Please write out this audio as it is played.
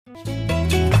Hello,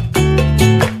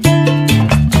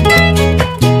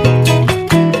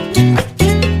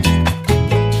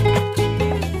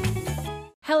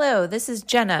 this is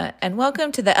Jenna, and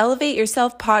welcome to the Elevate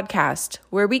Yourself podcast,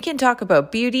 where we can talk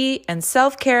about beauty and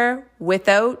self-care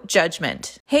without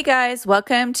judgment. Hey guys,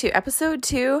 welcome to episode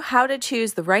 2, How to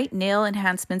Choose the Right Nail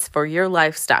Enhancements for Your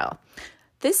Lifestyle.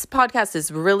 This podcast is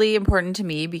really important to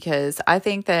me because I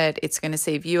think that it's going to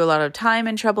save you a lot of time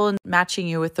and trouble in matching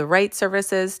you with the right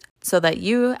services so that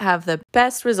you have the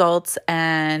best results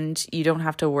and you don't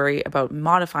have to worry about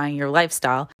modifying your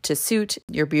lifestyle to suit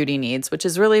your beauty needs, which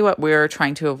is really what we're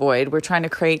trying to avoid. We're trying to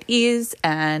create ease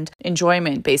and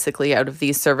enjoyment basically out of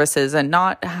these services and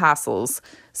not hassles.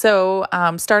 So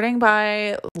starting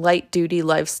by light duty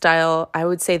lifestyle, I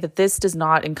would say that this does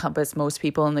not encompass most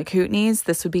people in the Kootenays.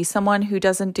 This would be someone who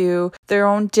doesn't do their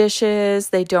own dishes.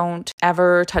 They don't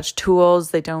ever touch tools.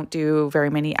 They don't do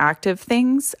very many active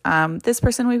things. This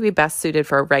person would be best suited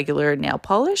for a regular nail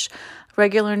polish.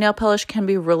 Regular nail polish can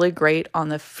be really great on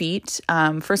the feet.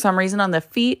 For some reason on the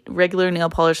feet, regular nail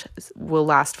polish will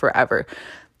last forever.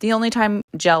 The only time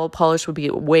gel polish would be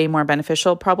way more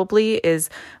beneficial probably is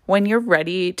when you're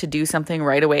ready to do something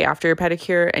right away after your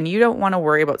pedicure and you don't want to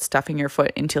worry about stuffing your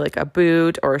foot into like a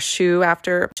boot or a shoe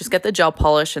after. Just get the gel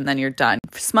polish and then you're done.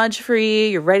 Smudge free,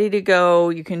 you're ready to go.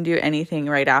 You can do anything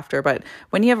right after. But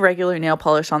when you have regular nail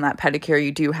polish on that pedicure,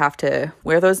 you do have to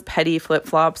wear those petty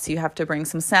flip-flops. You have to bring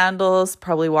some sandals,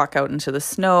 probably walk out into the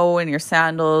snow in your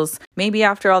sandals. Maybe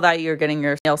after all that, you're getting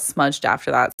your nails smudged after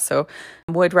that. So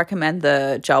I would recommend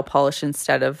the gel polish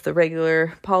instead of the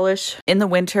regular polish in the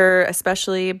winter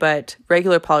especially, but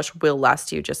regular polish will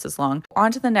last you just as long.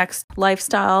 On to the next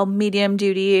lifestyle, medium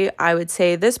duty. I would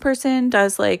say this person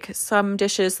does like some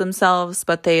dishes themselves,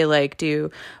 but they like do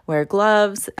wear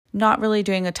gloves, not really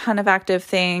doing a ton of active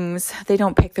things. They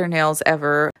don't pick their nails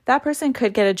ever. That person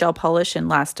could get a gel polish and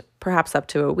last perhaps up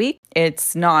to a week.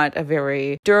 It's not a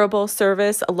very durable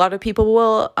service. A lot of people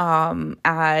will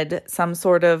add some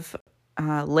sort of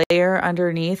layer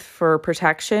underneath for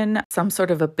protection, some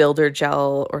sort of a builder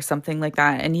gel or something like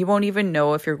that. And you won't even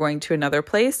know if you're going to another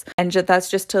place. And that's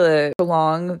just to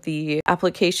prolong the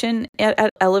application.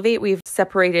 At Elevate, we've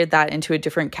separated that into a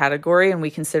different category and we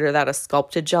consider that a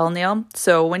sculpted gel nail.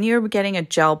 So when you're getting a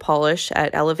gel polish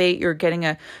at Elevate, you're getting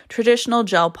a traditional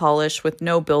gel polish with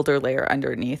no builder layer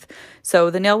underneath.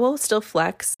 So the nail will still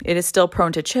flex. It is still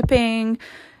prone to chipping.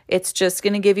 It's just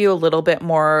going to give you a little bit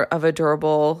more of a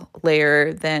durable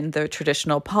layer than the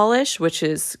traditional polish, which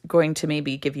is going to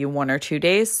maybe give you 1 or 2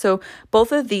 days. So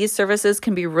both of these services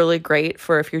can be really great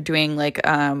for if you're doing like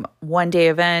one day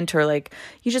event or like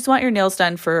you just want your nails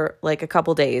done for like a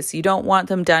couple days. You don't want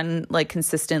them done like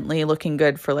consistently looking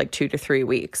good for like 2 to 3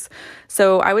 weeks.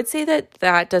 So I would say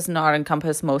that does not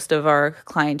encompass most of our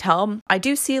clientele. I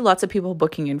do see lots of people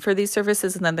booking in for these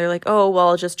services and then they're like, oh, well,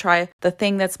 I'll just try the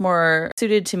thing that's more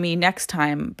suited to me next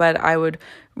time. But I would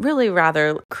really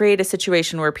rather create a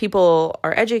situation where people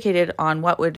are educated on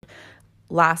what would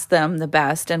last them the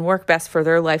best and work best for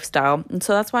their lifestyle. And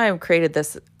so that's why I've created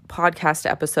this podcast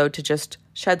episode to just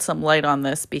shed some light on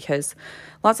this, because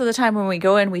lots of the time when we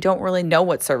go in, we don't really know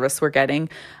what service we're getting.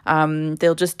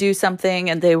 They'll just do something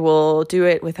and they will do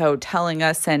it without telling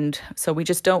us. And so we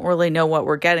just don't really know what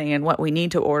we're getting and what we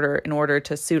need to order in order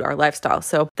to suit our lifestyle.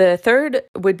 So the third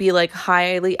would be like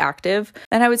highly active.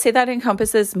 And I would say that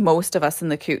encompasses most of us in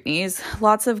the Kootenays.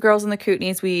 Lots of girls in the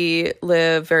Kootenays, we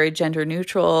live very gender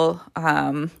neutral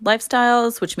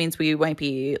lifestyles, which means we might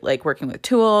be like working with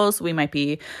tools. We might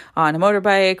be on a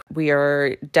motorbike. We are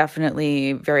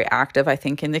definitely very active, I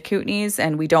think, in the Kootenays,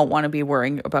 and we don't want to be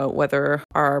worrying about whether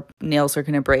our nails are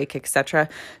going to break, etc.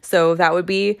 So that would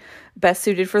be best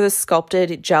suited for the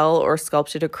sculpted gel or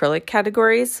sculpted acrylic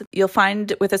categories. You'll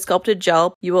find with a sculpted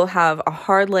gel, you will have a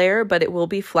hard layer, but it will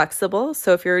be flexible.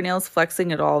 So if your nail's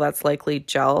flexing at all, that's likely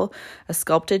gel, a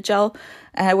sculpted gel.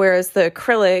 Whereas the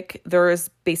acrylic, there is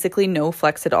basically no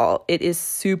flex at all. It is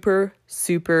super,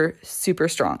 super, super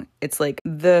strong. It's like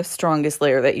the strongest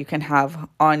layer that you can have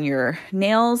on your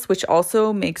nails, which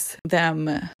also makes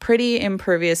them pretty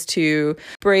impervious to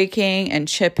breaking and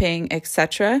chipping,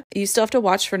 etc. You still have to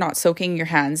watch for not soaking your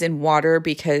hands in water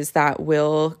because that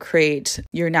will create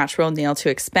your natural nail to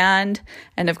expand.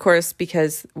 And of course,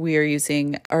 because we are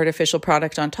using artificial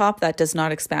product on top, that does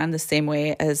not expand the same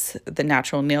way as the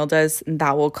natural nail does. And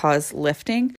that will cause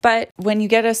lifting. But when you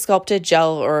get a sculpted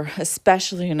gel or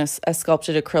especially in a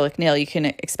sculpted acrylic nail, you can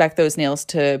expect those nails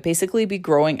to basically be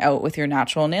growing out with your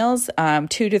natural nails, 2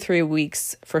 to 3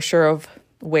 weeks for sure of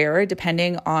wear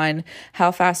depending on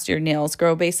how fast your nails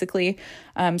grow, basically.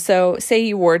 So say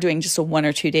you were doing just a 1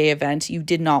 or 2 day event, you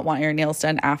did not want your nails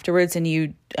done afterwards, and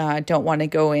you don't want to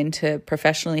go in to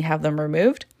professionally have them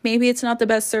removed. Maybe it's not the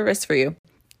best service for you.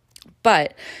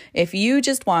 But if you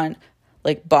just want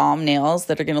like bomb nails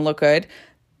that are going to look good,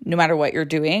 no matter what you're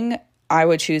doing, I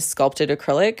would choose sculpted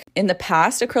acrylic. In the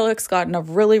past, acrylic's gotten a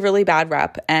really, really bad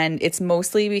rep, and it's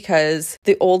mostly because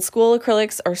the old school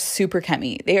acrylics are super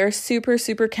chemy. They are super,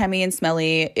 super chemy and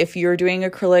smelly. If you're doing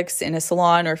acrylics in a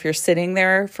salon or if you're sitting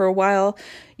there for a while,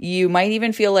 you might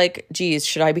even feel like, geez,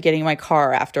 should I be getting my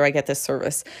car after I get this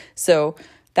service? So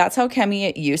that's how chemy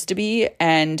it used to be.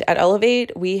 And at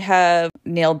Elevate, we have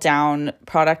nailed down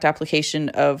product application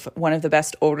of one of the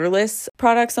best odorless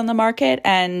products on the market.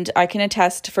 And I can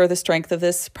attest for the strength of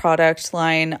this product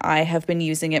line. I have been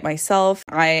using it myself.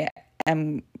 I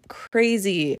am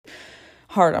crazy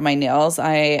hard on my nails.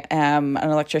 I am an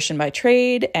electrician by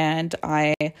trade, and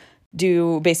I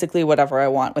do basically whatever I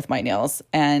want with my nails.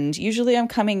 And usually I'm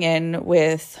coming in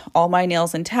with all my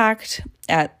nails intact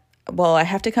I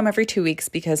have to come every 2 weeks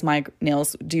because my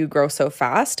nails do grow so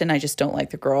fast and I just don't like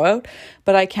the grow out,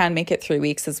 but I can make it 3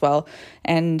 weeks as well.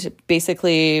 And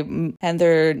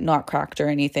they're not cracked or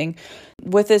anything.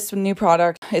 With this new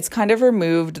product, it's kind of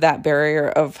removed that barrier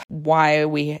of why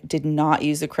we did not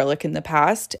use acrylic in the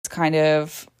past. It's kind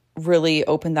of really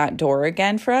opened that door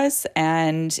again for us.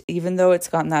 And even though it's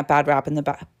gotten that bad rap in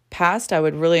the past, I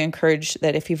would really encourage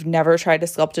that if you've never tried a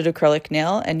sculpted acrylic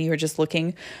nail and you're just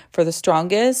looking for the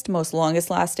strongest, most longest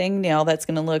lasting nail that's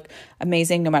going to look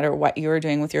amazing no matter what you're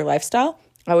doing with your lifestyle,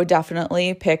 I would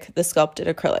definitely pick the sculpted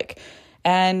acrylic.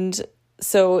 And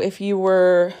so if you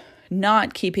were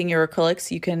not keeping your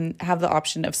acrylics, you can have the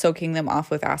option of soaking them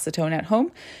off with acetone at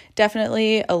home.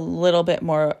 Definitely a little bit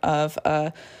more of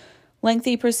a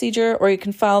lengthy procedure, or you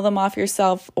can file them off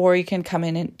yourself, or you can come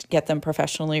in and get them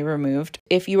professionally removed.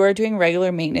 If you are doing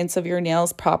regular maintenance of your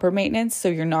nails, proper maintenance, so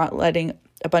you're not letting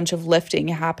a bunch of lifting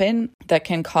happen that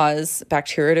can cause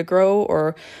bacteria to grow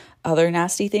or other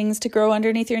nasty things to grow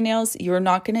underneath your nails, you're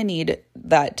not going to need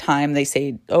that time. They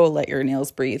say, oh, let your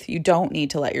nails breathe. You don't need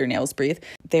to let your nails breathe.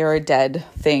 They're a dead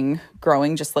thing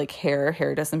growing, just like hair.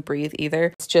 Hair doesn't breathe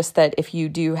either. It's just that if you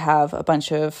do have a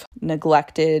bunch of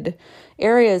neglected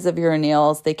areas of your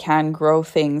nails, they can grow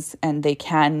things and they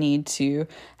can need to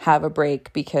have a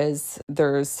break because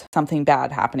there's something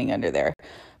bad happening under there.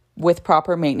 With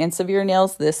proper maintenance of your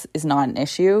nails, this is not an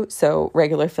issue. So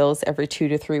regular fills every 2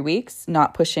 to 3 weeks,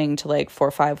 not pushing to like 4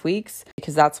 or 5 weeks,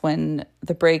 because that's when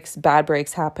the bad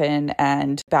breaks happen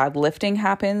and bad lifting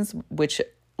happens, which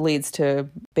leads to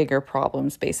bigger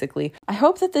problems, basically. I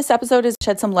hope that this episode has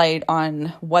shed some light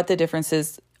on what the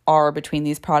differences are between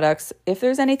these products. If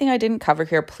there's anything I didn't cover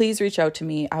here, please reach out to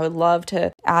me. I would love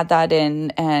to add that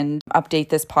in and update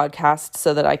this podcast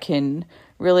so that I can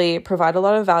really provide a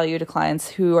lot of value to clients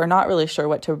who are not really sure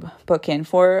what to book in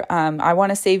for. I want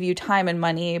to save you time and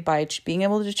money by being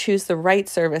able to choose the right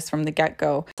service from the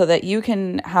get-go so that you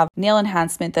can have nail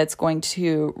enhancement that's going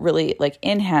to really like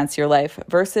enhance your life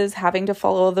versus having to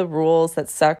follow the rules that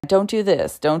suck. Don't do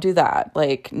this, don't do that.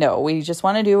 Like, no, we just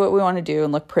want to do what we want to do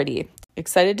and look pretty.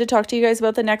 Excited to talk to you guys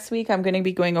about the next week. I'm going to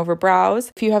be going over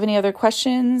brows. If you have any other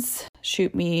questions,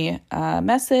 shoot me a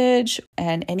message,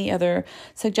 and any other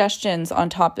suggestions on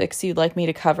topics you'd like me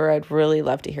to cover, I'd really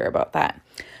love to hear about that.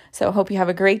 So hope you have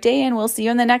a great day, and we'll see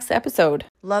you in the next episode.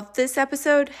 Loved this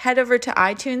episode? Head over to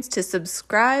iTunes to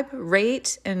subscribe,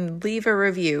 rate, and leave a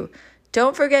review.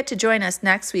 Don't forget to join us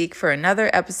next week for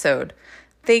another episode.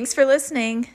 Thanks for listening.